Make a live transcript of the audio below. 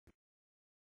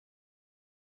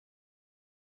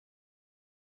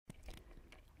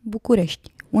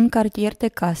București, un cartier de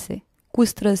case, cu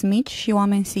străzi mici și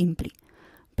oameni simpli.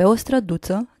 Pe o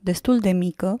străduță, destul de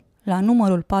mică, la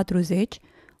numărul 40,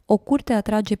 o curte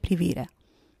atrage privirea.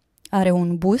 Are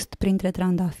un bust printre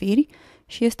trandafiri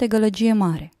și este gălăgie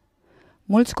mare.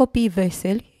 Mulți copii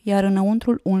veseli, iar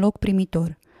înăuntrul un loc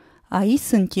primitor. Aici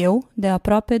sunt eu, de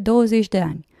aproape 20 de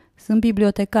ani. Sunt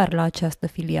bibliotecar la această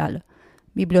filială.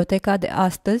 Biblioteca de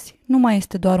astăzi nu mai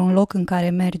este doar un loc în care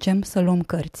mergem să luăm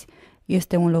cărți.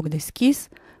 Este un loc deschis,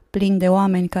 plin de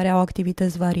oameni care au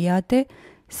activități variate,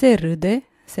 se râde,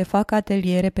 se fac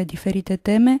ateliere pe diferite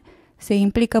teme, se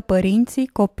implică părinții,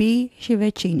 copiii și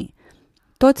vecinii.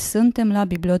 Toți suntem la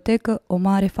bibliotecă o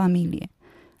mare familie.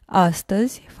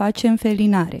 Astăzi facem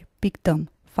felinare,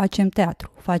 pictăm, facem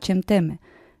teatru, facem teme,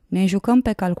 ne jucăm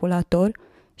pe calculator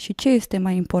și, ce este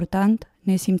mai important,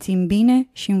 ne simțim bine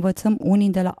și învățăm unii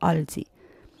de la alții.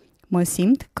 Mă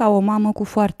simt ca o mamă cu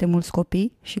foarte mulți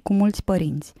copii și cu mulți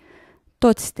părinți.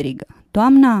 Toți strigă: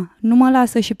 "Doamna, nu mă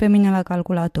lasă și pe mine la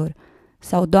calculator!"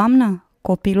 Sau: "Doamna,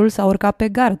 copilul s-a urcat pe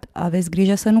gard, aveți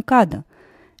grijă să nu cadă!"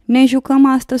 "Ne jucăm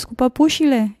astăzi cu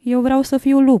păpușile? Eu vreau să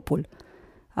fiu lupul!"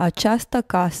 Această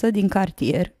casă din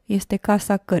cartier este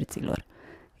casa cărților,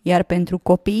 iar pentru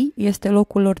copii este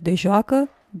locul lor de joacă,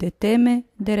 de teme,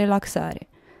 de relaxare.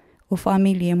 O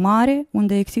familie mare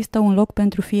unde există un loc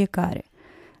pentru fiecare.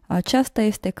 Aceasta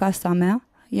este casa mea,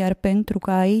 iar pentru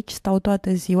că aici stau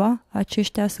toată ziua,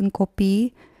 aceștia sunt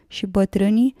copiii și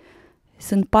bătrânii,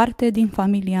 sunt parte din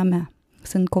familia mea.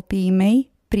 Sunt copiii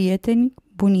mei, prieteni,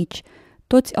 bunici.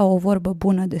 Toți au o vorbă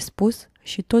bună de spus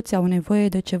și toți au nevoie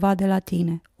de ceva de la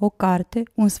tine, o carte,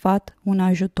 un sfat, un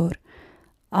ajutor.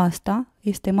 Asta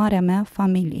este marea mea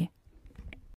familie.